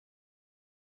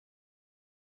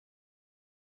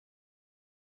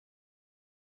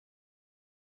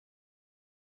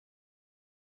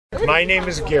My name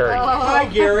is Gary. Hi,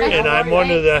 Gary. And I'm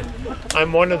one of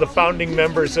the founding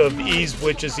members of E.A.S.E,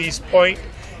 which is East Pointe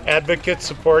Advocates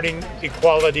Supporting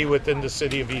Equality within the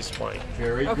city of East Pointe.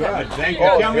 Very good. Thank you.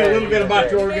 Tell me a little bit about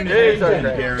your organization,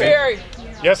 Gary.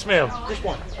 Yes, ma'am. Just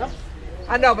one.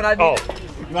 I know, but I need. Oh,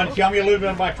 You want to tell me a little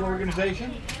bit about your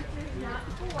organization?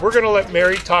 we're going to let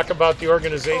Mary talk about the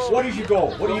organization. What is your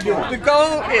goal? What are you doing? The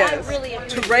goal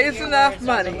is to raise enough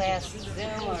money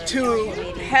to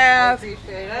have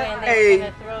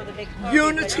a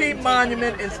unity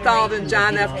monument installed in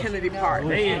John F. Kennedy Park.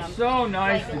 It's so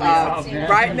nice to be out there.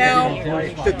 Right now,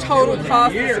 the total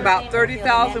cost is about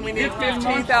 $30,000. We need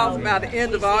 $15,000 by the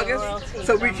end of August,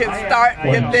 so we can start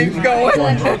getting things going.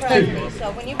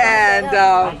 And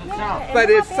but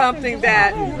it's something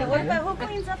that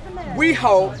we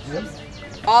hope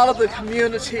all of the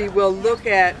community will look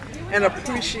at and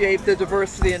appreciate the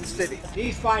diversity in the city.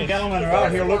 These fine gentlemen are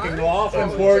out here looking awful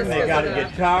important. They've got a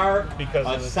guitar,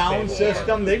 a sound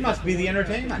system. They must be the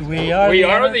entertainment. We are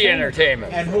the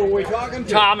entertainment. And who are we talking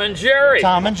to? Tom and Jerry.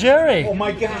 Tom and Jerry. Oh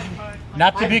my God.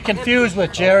 Not to be confused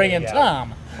with Jerry and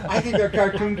Tom. I think they're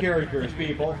cartoon characters,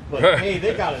 people. But hey,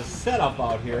 they got a setup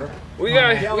out here. We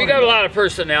got a lot of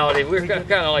personality. We're kind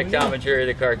of like Tom and Jerry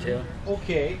the cartoon.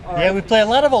 Okay. Yeah, we play a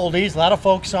lot of oldies, a lot of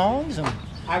folk songs, and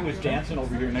I was dancing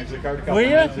over here next to the car a couple were you?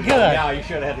 minutes ago. Good. Yeah, you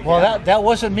should have had the well, camera. that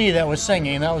wasn't me that was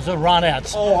singing. That was the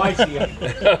Ronettes. Oh, I see.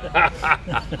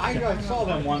 I saw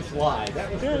them once live.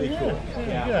 That was pretty cool. Good.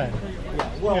 Yeah.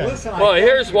 Well, listen. Well,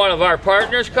 here's one of our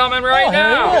partners coming right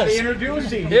now. he is.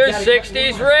 Introducing. Here's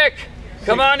 60s Rick.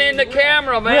 Come on in the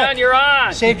camera, man. Rick. You're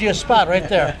on. Saved you a spot right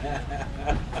there.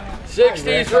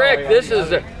 60s Rick. This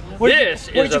is a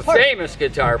you park? famous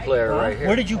guitar player right here.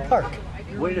 Where did you park?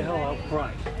 Way the hell out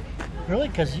front. Really?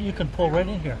 Because you can pull right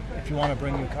in here if you want to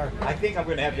bring your car. I think I'm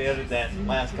going to have to edit that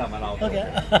last comment out.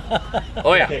 Okay.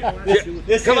 Oh yeah. Okay.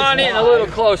 This Come is on in a live. little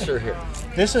closer here,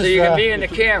 This is so you can be in the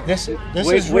camera. this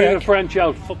is Way the Rick. French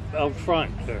out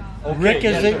front there.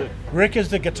 Okay, Rick is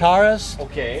the guitarist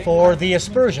Okay. for the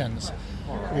Aspersions,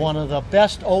 one of the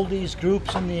best oldies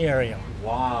groups in the area.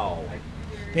 Wow.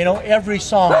 They know every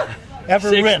song ever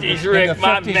written in 60s the Rick,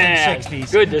 my 50s man. and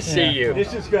 60s. Good to see Yeah. you.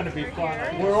 This is going to be fun.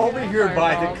 We're over here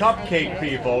by the cupcake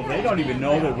people. They don't even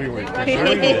know that we were doing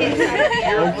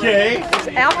this. Okay. It's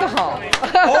alcohol.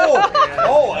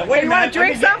 Oh, wait a minute. want to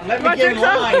drink some? Let You me want get to in drink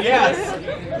some? line, yes.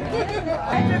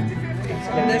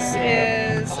 This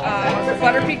is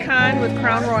butter pecan with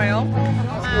Crown Royal.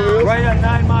 Right at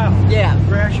 9 Mile. Yeah.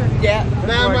 Crasher. Yeah.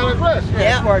 9 Mile Crest.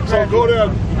 Yeah. So go there.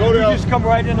 You just come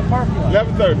right in the parking lot.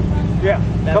 11:30. Yeah.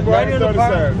 Come right in the 11:30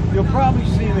 park. Saturday. You'll probably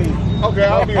see me. Okay,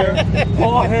 I'll be there.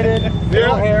 Bald-headed,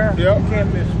 little hair. Yeah. You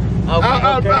can't miss me.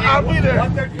 I'll be there.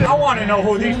 I want to know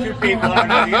who these two people are.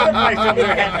 Now, the other place over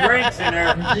there had drinks in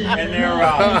their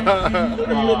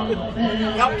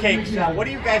cupcakes. What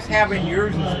do you guys have in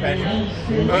yours is special?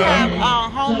 We have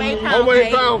homemade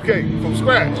Homemade pound cake from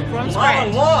scratch. from A lot scratch.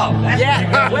 of love. That's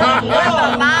Yeah, with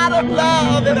a lot of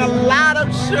love and a lot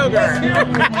of sugar.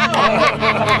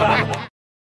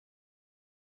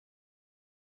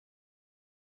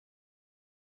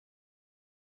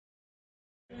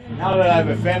 Now that I've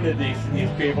offended these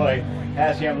people, I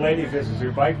asked the young lady if this is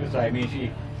her bike beside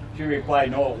me. She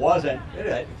replied, no, it wasn't.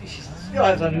 She still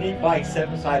has a neat bike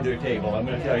set beside their table. I'm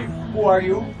going to tell you. Who are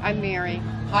you? I'm Mary.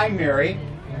 Hi, Mary.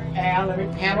 And let me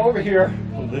pan over here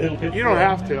a little bit. You don't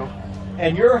have to.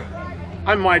 And you're?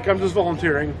 I'm Mike. I'm just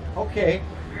volunteering. Okay.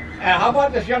 And how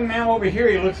about this young man over here?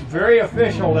 He looks very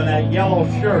official in that yellow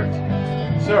shirt.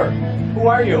 Sir, who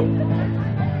are you?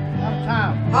 I'm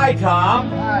Tom. Hi, Tom.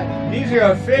 Hi. These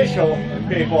are official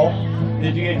people.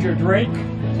 Did you get your drink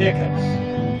tickets?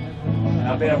 And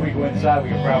I bet if we go inside, we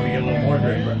can probably get a little more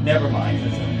drink, but never mind.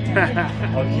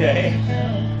 Okay.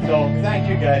 So thank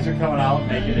you guys for coming out and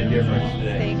making a difference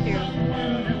today. Thank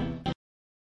you.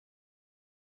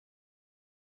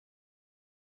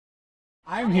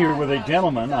 I'm here with a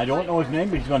gentleman, I don't know his name,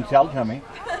 but he's going to tell me,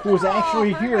 who was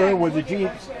actually here with the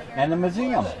Jeeps and the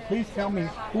museum. Please tell me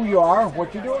who you are,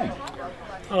 what you're doing.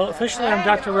 Well, officially, I'm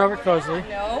Dr. Robert Cosley.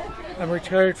 I'm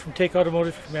retired from Take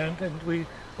Automotive Command, and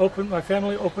my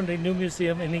family opened a new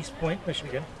museum in East Pointe,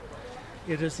 Michigan.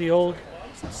 It is the old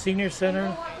senior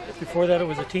center. Before that, it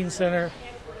was a teen center,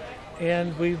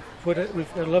 and we've got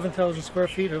 11,000 square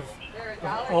feet of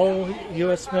all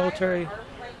U.S. military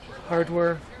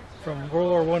hardware from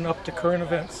World War I up to current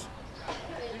events.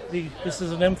 This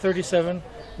is an M37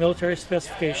 military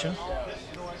specification,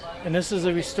 and this is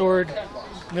a restored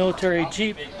military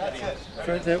Jeep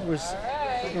that was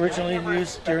originally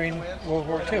used during World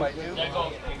War II.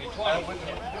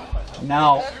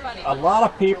 Now, a lot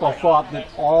of people thought that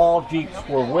all Jeeps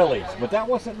were Willys, but that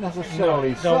wasn't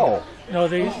necessarily so. No,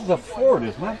 This is a Ford,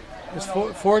 isn't it?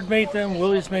 Ford made them,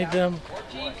 Willys made them,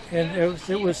 and it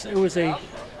was a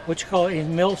what you call a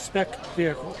mil spec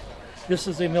vehicle. This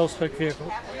is a mil spec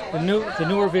vehicle. The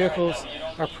newer vehicles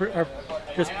are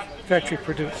just factory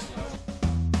produced.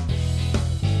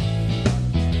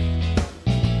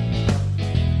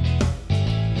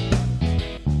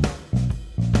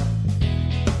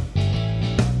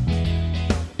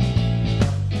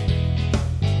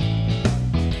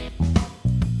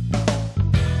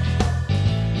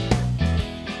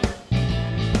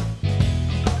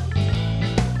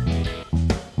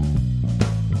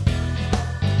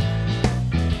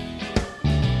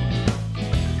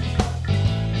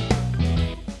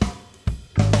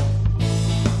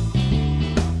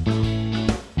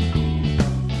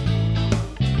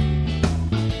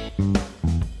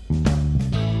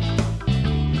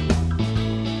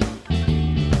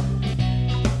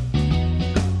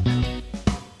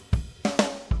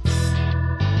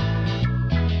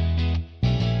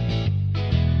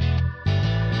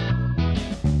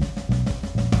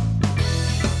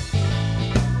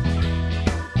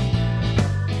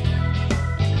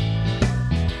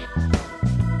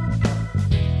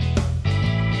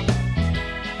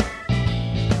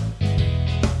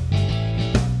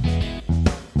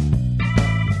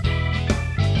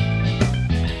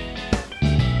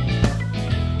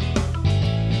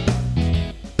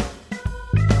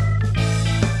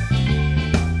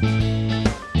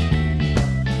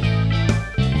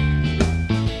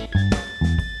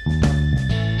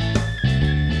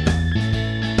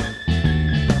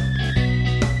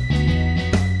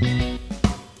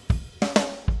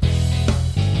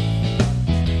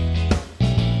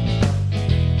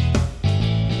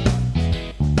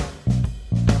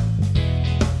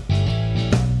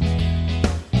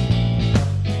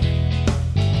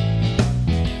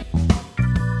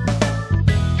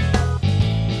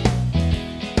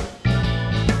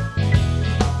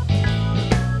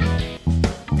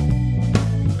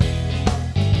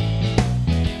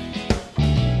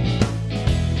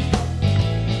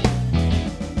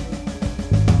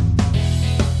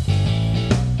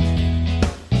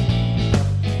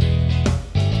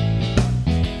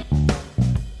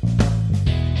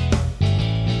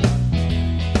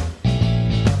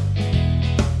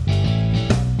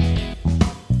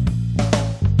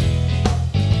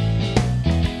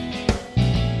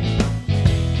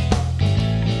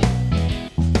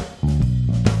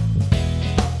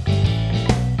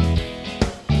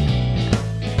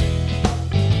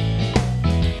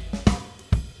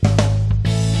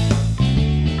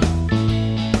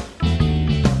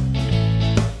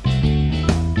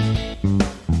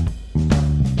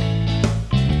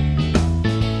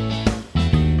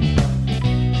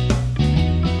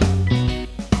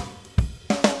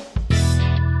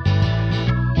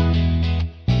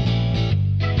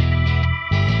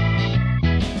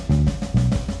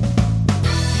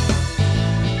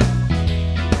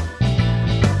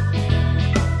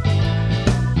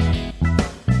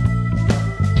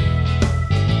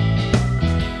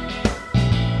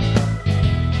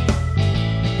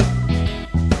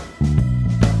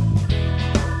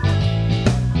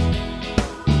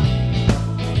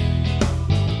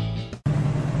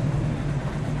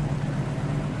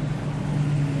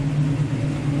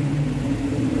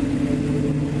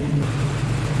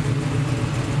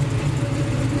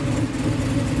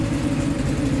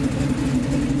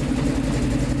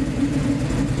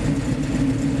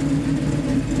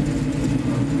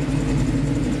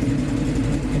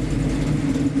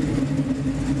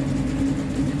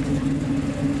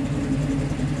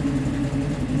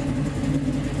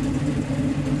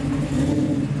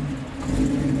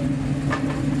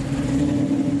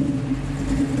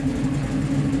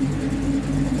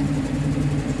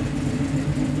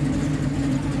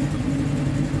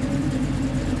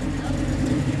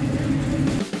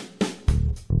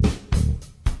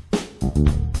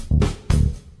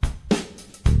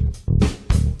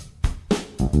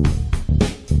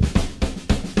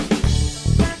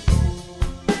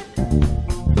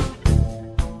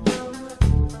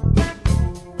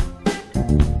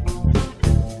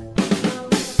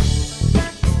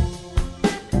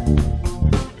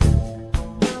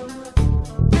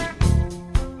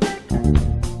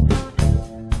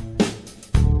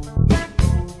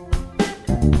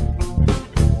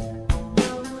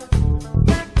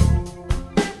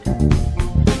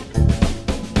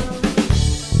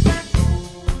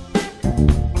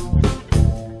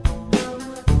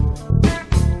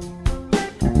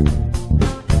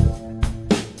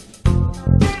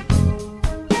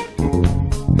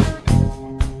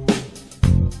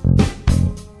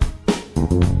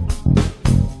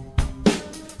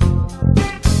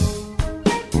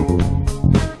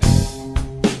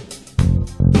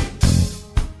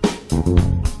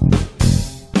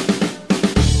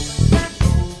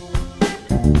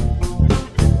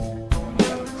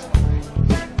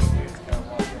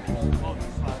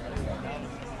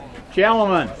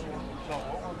 Gentlemen,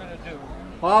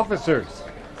 officers,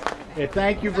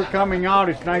 thank you for coming out.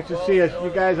 It's nice to see us. You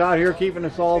guys out here keeping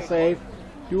us all safe.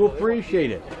 Do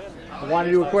appreciate it. I want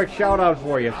to do a quick shout out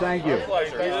for you. Thank you.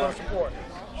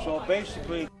 So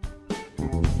basically.